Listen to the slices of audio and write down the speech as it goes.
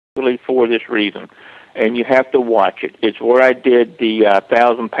for this reason, and you have to watch it. It's where I did the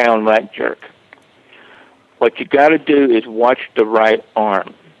 1,000-pound rack jerk. What you got to do is watch the right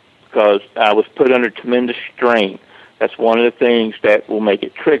arm, because I was put under tremendous strain. That's one of the things that will make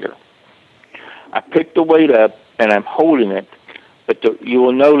it trigger. I picked the weight up, and I'm holding it, but you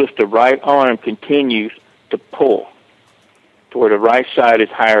will notice the right arm continues to pull to where the right side is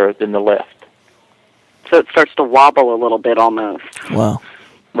higher than the left. So it starts to wobble a little bit almost. Wow.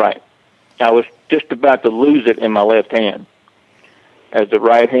 Right. I was just about to lose it in my left hand as the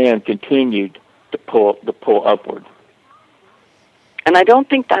right hand continued to pull upward. And I don't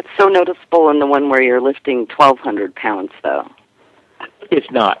think that's so noticeable in the one where you're lifting 1,200 pounds, though.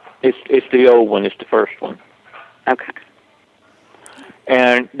 It's not. It's the old one. It's the first one. Okay.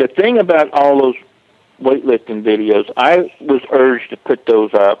 And the thing about all those weightlifting videos, I was urged to put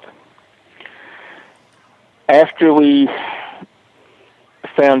those up after we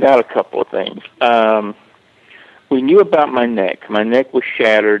found out a couple of things. We knew about my neck. My neck was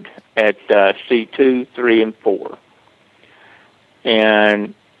shattered at C2, 3, and 4.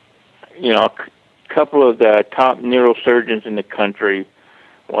 And, you know, a couple of the top neurosurgeons in the country,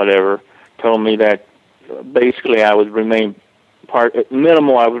 whatever, told me that basically I would remain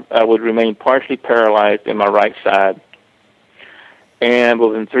I would remain partially paralyzed in my right side, and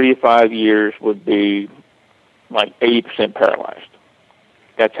within 3 to 5 years would be like 80% paralyzed.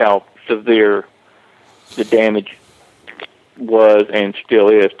 That's how severe the damage was and still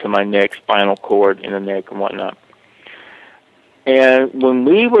is to my neck, spinal cord, in the neck, and whatnot. And when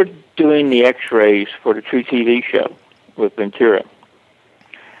we were doing the x-rays for the True TV show with Ventura,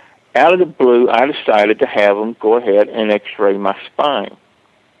 out of the blue, I decided to have them go ahead and x-ray my spine.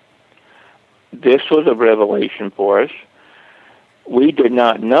 This was a revelation for us. We did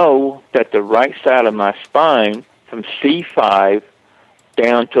not know that the right side of my spine, from C5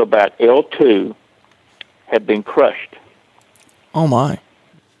 down to about L2, had been crushed. Oh, my.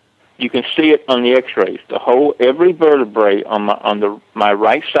 You can see it on the x-rays. Every vertebrae on my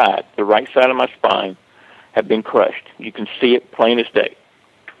right side, the right side of my spine, have been crushed. You can see it plain as day.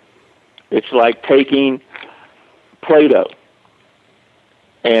 It's like taking Play-Doh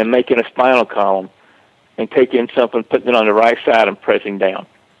and making a spinal column and taking something, putting it on the right side and pressing down.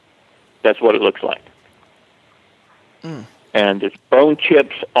 That's what it looks like. Mm. And there's bone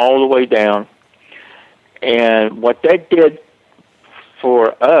chips all the way down. And what that did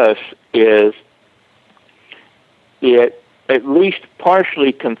for us is it at least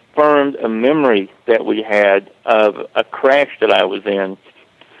partially confirmed a memory that we had of a crash that I was in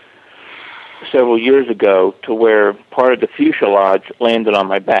several years ago, to where part of the fuselage landed on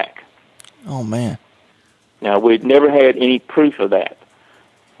my back. Oh, man. Now, we'd never had any proof of that.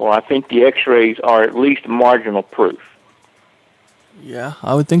 Well, I think the x-rays are at least marginal proof. Yeah,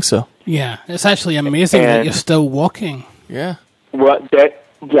 I would think so. Yeah, it's actually amazing that you're still walking. Yeah. Well, that's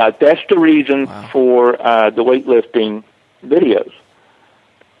the reason for the weightlifting videos.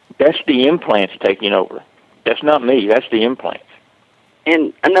 That's the implants taking over. That's not me. That's the implants.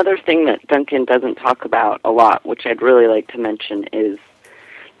 And another thing that Duncan doesn't talk about a lot, which I'd really like to mention, is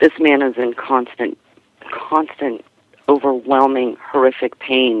this man is in constant, overwhelming, horrific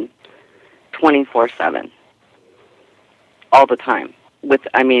pain 24/7. All the time. With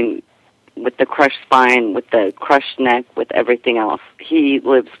the crushed spine, with the crushed neck, with everything else. He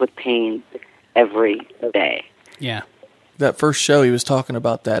lives with pain every day. Yeah. That first show, he was talking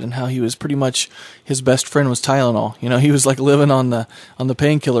about that and how he was pretty much, his best friend was Tylenol. You know, he was like living on the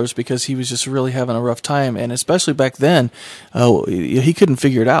painkillers because he was just really having a rough time. And especially back then, he couldn't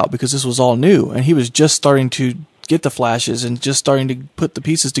figure it out because this was all new. And he was just starting to get the flashes and just starting to put the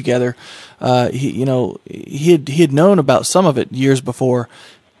pieces together. He had known about some of it years before,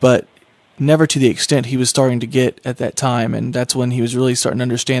 but never to the extent he was starting to get at that time, and that's when he was really starting to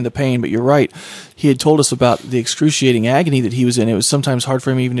understand the pain. But you're right, he had told us about the excruciating agony that he was in. It was sometimes hard for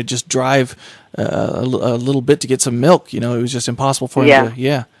him even to just drive a little bit to get some milk. You know, it was just impossible for him to.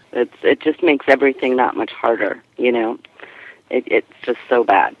 Yeah, it just makes everything that much harder. You know, it's just so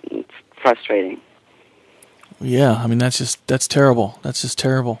bad. It's frustrating. Yeah, I mean that's terrible. That's just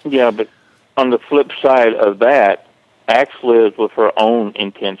terrible. Yeah, but on the flip side of that, Axe lives with her own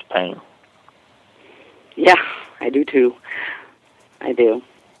intense pain. Yeah, I do too. I do.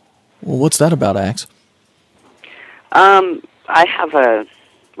 Well, what's that about, Axe? I have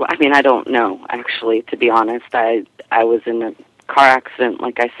I don't know, actually, to be honest. I was in a car accident,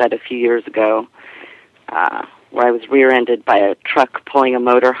 like I said, a few years ago, where I was rear-ended by a truck pulling a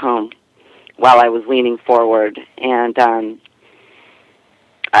motor home while I was leaning forward. And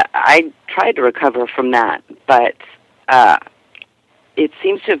I tried to recover from that, but it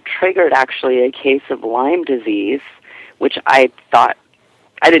seems to have triggered actually a case of Lyme disease, which I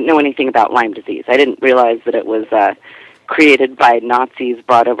didn't know anything about Lyme disease. I didn't realize that it was created by Nazis,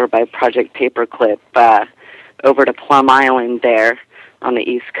 brought over by Project Paperclip over to Plum Island there on the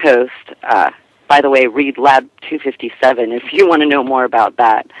East Coast. By the way, read Lab 257 if you want to know more about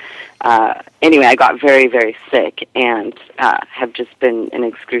that. Anyway, I got very, very sick and have just been in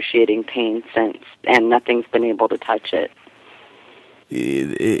excruciating pain since, and nothing's been able to touch it.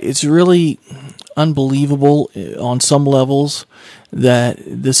 It's really unbelievable on some levels that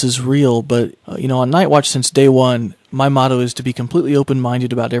this is real, but on Night Watch since day one, my motto is to be completely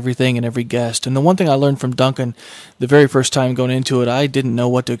open-minded about everything and every guest. And the one thing I learned from Duncan the very first time going into it, I didn't know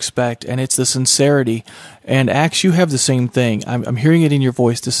what to expect, and it's the sincerity. And Axe, you have the same thing. I'm hearing it in your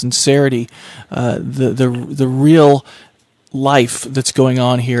voice, the sincerity, the real life that's going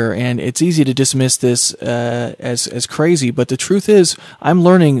on here, and it's easy to dismiss this as crazy, but the truth is, I'm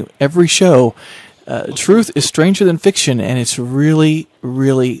learning every show. Truth is stranger than fiction, and it's really,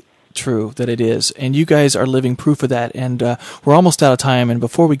 really true that it is. And you guys are living proof of that. And we're almost out of time. And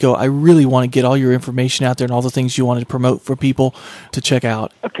before we go, I really want to get all your information out there and all the things you wanted to promote for people to check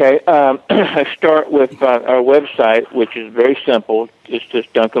out. Okay. I start with our website, which is very simple. It's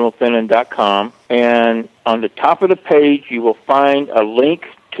just DuncanO'Finnan.com. And on the top of the page, you will find a link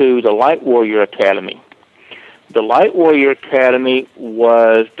to the Light Warrior Academy. The Light Warrior Academy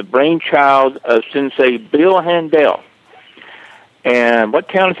was the brainchild of Sensei Bill Handel. And what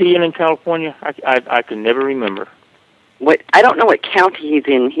county is he in California? I can never remember. I don't know what county he's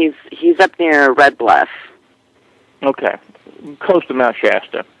in. He's up near Red Bluff. Okay, close to Mount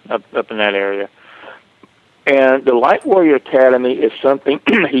Shasta, up in that area. And the Light Warrior Academy is something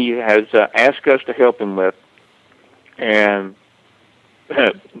he has asked us to help him with. And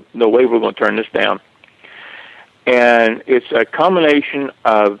no way we're going to turn this down. And it's a combination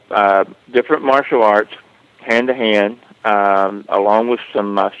of different martial arts, hand-to-hand, along with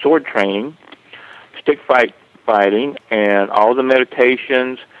some sword training, stick fighting, and all the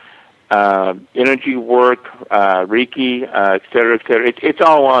meditations, energy work, Reiki, et cetera, et cetera. It's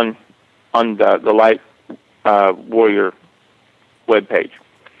all on the Light Warrior webpage.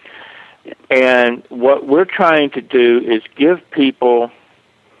 And what we're trying to do is give people,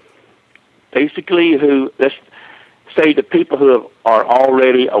 basically, let's say the people who are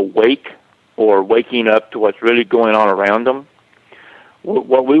already awake or waking up to what's really going on around them,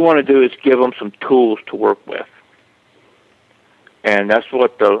 what we want to do is give them some tools to work with. And that's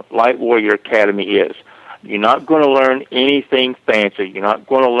what the Light Warrior Academy is. You're not going to learn anything fancy. You're not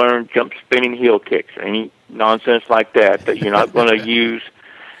going to learn jump spinning heel kicks or any nonsense like that you're not going to use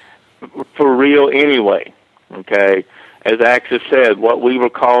for real anyway. Okay? As Axis said, what we were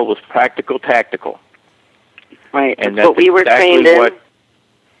called was practical tactical. Right. And that's what we were exactly trained in.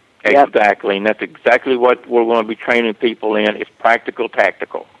 Exactly, and that's exactly what we're going to be training people in, is practical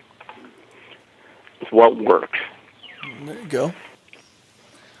tactical. It's what works. There you go.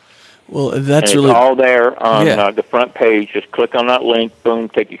 Well, that's and really... it's all there on the front page. Just click on that link, boom,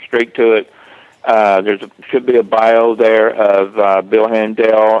 take you straight to it. Should be a bio there of Bill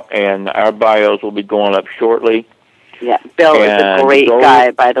Handel, and our bios will be going up shortly. Yeah, Bill is a great guy,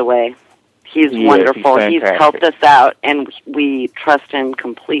 by the way. He's wonderful. He's helped us out, and we trust him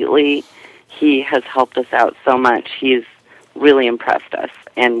completely. He has helped us out so much. He's really impressed us,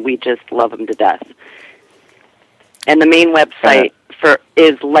 and we just love him to death. And the main website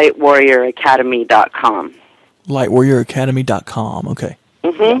is lightwarrioracademy.com. Lightwarrioracademy.com, okay.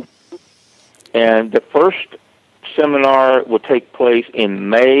 Mm-hmm. And the first seminar will take place in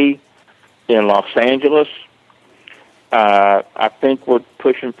May in Los Angeles. I think we're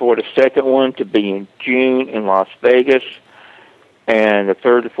pushing for the second one to be in June in Las Vegas, and the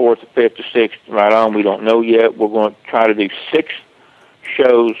third, the fourth, the fifth, the sixth, right on. We don't know yet. We're going to try to do 6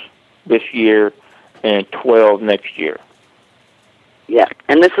 shows this year and 12 next year. Yeah,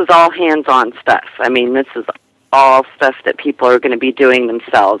 and this is all hands-on stuff. I mean, this is all stuff that people are going to be doing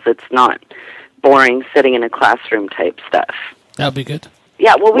themselves. It's not boring sitting in a classroom type stuff. That'll be good.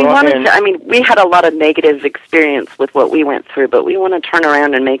 Yeah, well, we had a lot of negative experience with what we went through, but we want to turn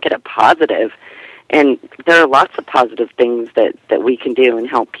around and make it a positive. And there are lots of positive things that we can do and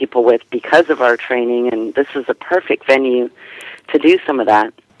help people with because of our training, and this is a perfect venue to do some of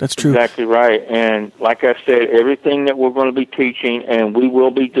that. That's true. Exactly right. And like I said, everything that we're going to be teaching, and we will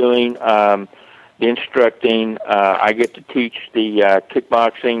be doing the instructing. I get to teach the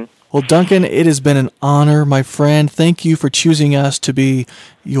kickboxing. Well, Duncan, it has been an honor, my friend. Thank you for choosing us to be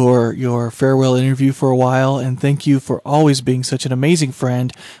your farewell interview for a while, and thank you for always being such an amazing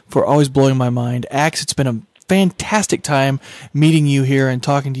friend, for always blowing my mind. Axe, it's been a fantastic time meeting you here and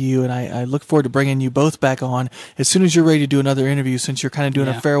talking to you, and I look forward to bringing you both back on as soon as you're ready to do another interview. Since you're kind of doing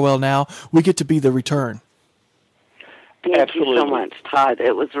a farewell now, we get to be the return. Thank you so much, Todd.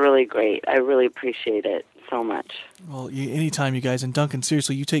 It was really great. I really appreciate it so much. Well, anytime, you guys. And Duncan,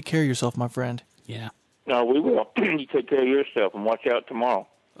 seriously, you take care of yourself, my friend. Yeah. No, we will. You take care of yourself and watch out tomorrow.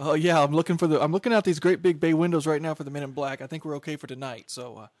 Oh yeah, I'm looking out these great big bay windows right now for the Men in Black. I think we're okay for tonight.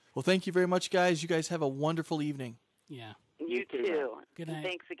 So, well, thank you very much, guys. You guys have a wonderful evening. Yeah. You too. Good night.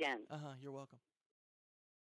 Thanks again. You're welcome.